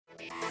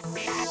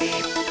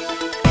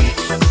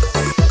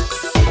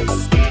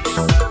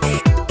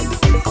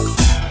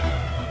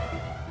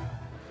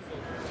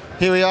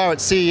Here we are at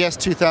CES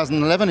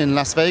 2011 in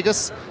Las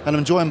Vegas, and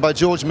I'm joined by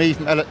George Mead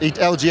from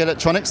LG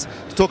Electronics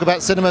to talk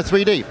about Cinema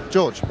 3D.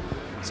 George.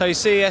 So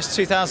CES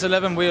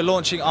 2011, we are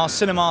launching our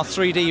Cinema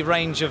 3D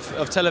range of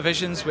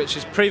televisions, which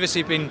has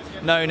previously been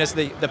known as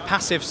the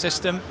passive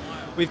system.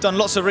 We've done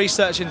lots of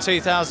research in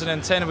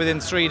 2010 within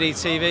 3D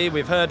TV.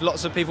 We've heard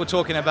lots of people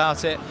talking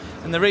about it,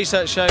 and the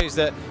research shows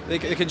that the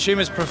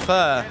consumers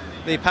prefer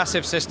the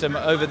passive system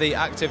over the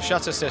active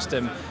shutter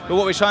system. But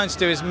what we're trying to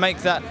do is make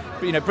that,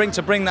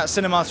 bring that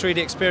Cinema 3D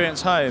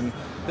experience home.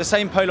 The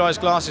same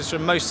polarized glasses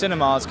from most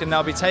cinemas can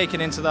now be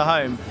taken into the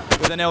home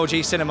with an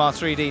LG Cinema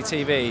 3D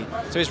TV.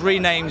 So it's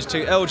renamed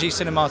to LG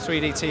Cinema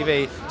 3D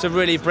TV to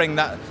really bring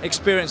that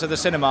experience of the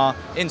cinema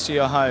into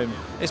your home.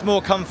 It's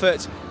more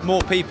comfort,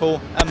 more people,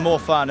 and more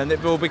fun, and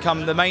it will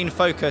become the main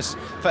focus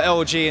for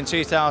LG in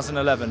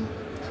 2011.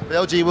 The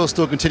LG will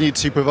still continue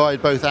to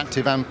provide both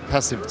active and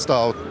passive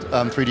style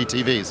 3D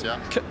TVs, yeah?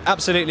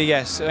 Absolutely,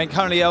 yes. I mean,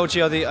 currently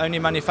LG are the only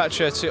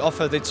manufacturer to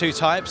offer the two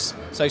types,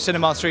 so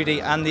Cinema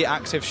 3D and the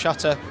active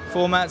shutter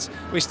format.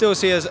 We still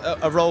see as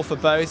a role for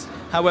both.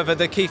 However,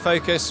 the key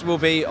focus will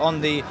be on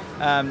the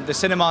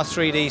Cinema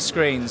 3D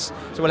screens.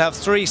 So we'll have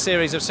 3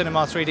 series of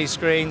Cinema 3D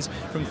screens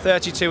from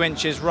 32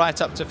 inches right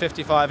up to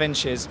 55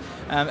 inches.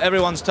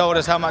 Everyone's told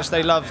us how much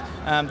they love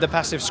the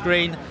passive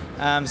screen,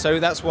 so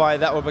that's why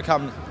that will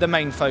become the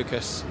main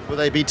focus. Will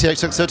they be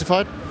THX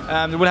certified?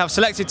 We'll have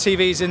selected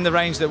TVs in the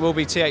range that will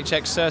be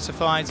THX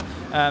certified.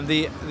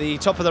 The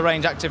top of the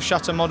range active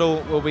shutter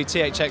model will be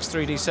THX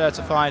 3D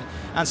certified,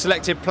 and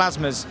selected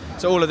plasmas.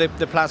 So all of the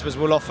plasmas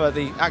will offer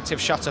the active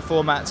shutter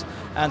format,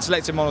 and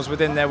selected models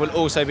within there will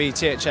also be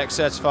THX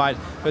certified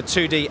for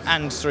 2D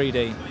and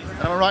 3D.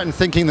 Am I right in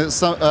thinking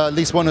that at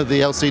least one of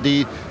the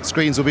LCD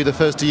screens will be the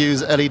first to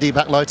use LED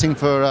backlighting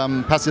for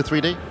passive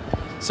 3D?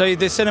 So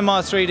the Cinema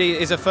 3D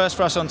is a first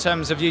for us in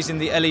terms of using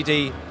the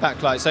LED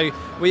backlight. So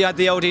we had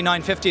the LD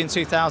 950 in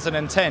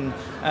 2010,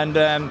 and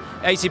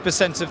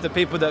 80% of the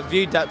people that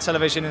viewed that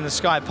television in the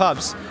Sky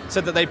pubs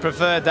said that they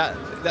preferred that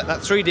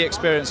 3D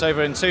experience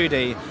over in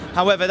 2D.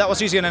 However, that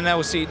was using an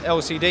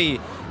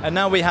LCD, and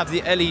now we have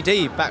the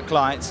LED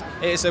backlight.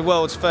 It is the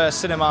world's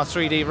first Cinema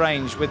 3D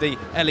range with the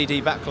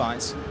LED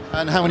backlights.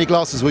 And how many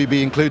glasses will you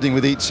be including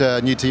with each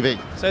new TV?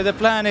 So the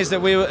plan is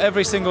that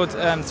every single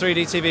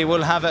 3D TV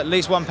will have at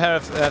least one pair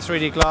of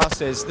 3D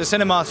glasses. The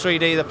Cinema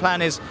 3D, the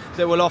plan is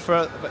that we'll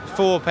offer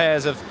 4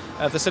 pairs of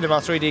the Cinema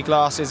 3D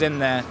glasses in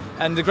there.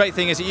 And the great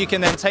thing is that you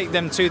can then take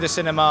them to the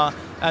cinema,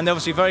 and they're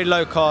obviously very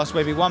low cost,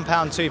 maybe £1,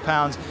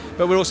 £2,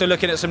 but we're also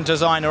looking at some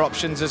designer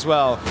options as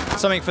well.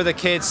 Something for the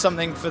kids,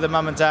 something for the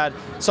mum and dad,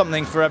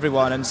 something for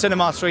everyone. And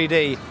Cinema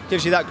 3D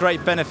gives you that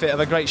great benefit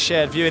of a great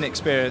shared viewing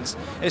experience.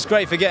 It's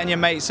great for getting your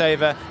mates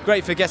over,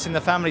 great for getting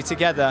the family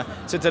together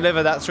to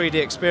deliver that 3D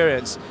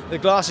experience. The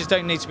glasses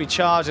don't need to be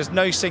charged, there's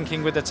no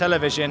syncing with the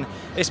television.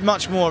 It's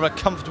much more of a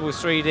comfortable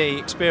 3D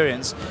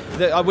experience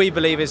that we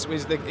believe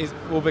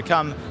will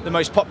become the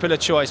most popular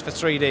choice for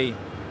 3D.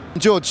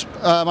 George,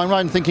 I'm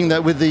right in thinking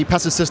that with the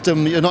passive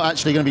system you're not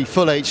actually going to be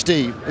full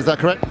HD, is that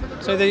correct?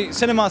 So the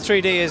Cinema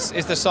 3D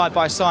is the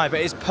side-by-side, but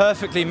it's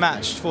perfectly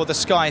matched for the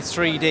Sky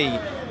 3D,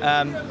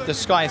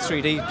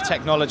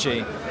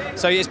 technology.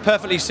 So it's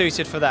perfectly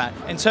suited for that.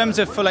 In terms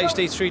of full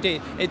HD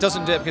 3D, it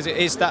doesn't do it because it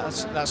is that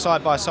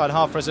side-by-side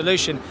half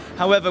resolution.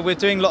 However, we're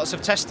doing lots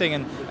of testing,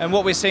 and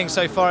what we're seeing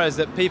so far is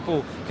that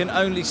people can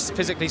only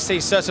physically see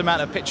a certain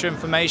amount of picture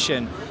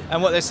information.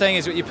 And what they're saying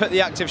is that you put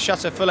the active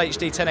shutter full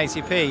HD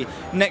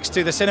 1080p next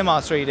to the Cinema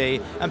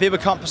 3D, and people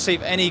can't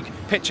perceive any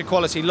picture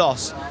quality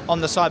loss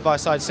on the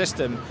side-by-side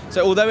system.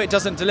 So although it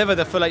doesn't deliver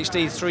the full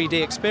HD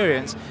 3D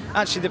experience,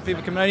 actually the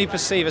people can only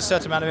perceive a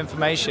certain amount of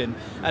information,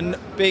 and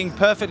being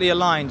perfectly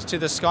aligned to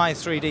the Sky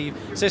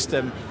 3D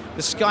system,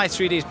 the Sky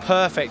 3D is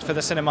perfect for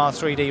the Cinema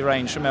 3D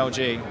range from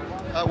LG.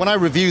 When I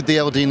reviewed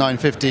the LD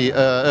 950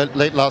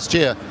 late last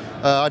year,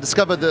 I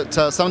discovered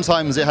that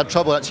sometimes it had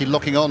trouble actually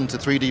locking on to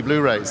 3D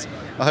Blu-rays.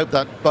 I hope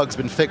that bug's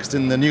been fixed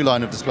in the new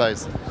line of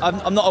displays.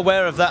 I'm not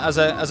aware of that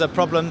as a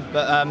problem,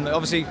 but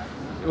obviously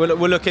we'll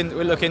look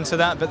into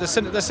that. But the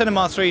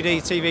Cinema 3D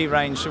TV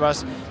range for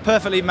us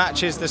perfectly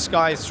matches the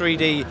Sky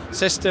 3D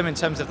system in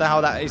terms of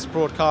how that is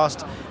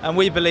broadcast, and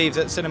we believe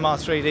that Cinema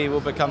 3D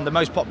will become the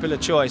most popular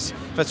choice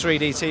for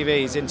 3D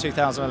TVs in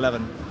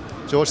 2011.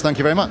 George, thank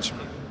you very much.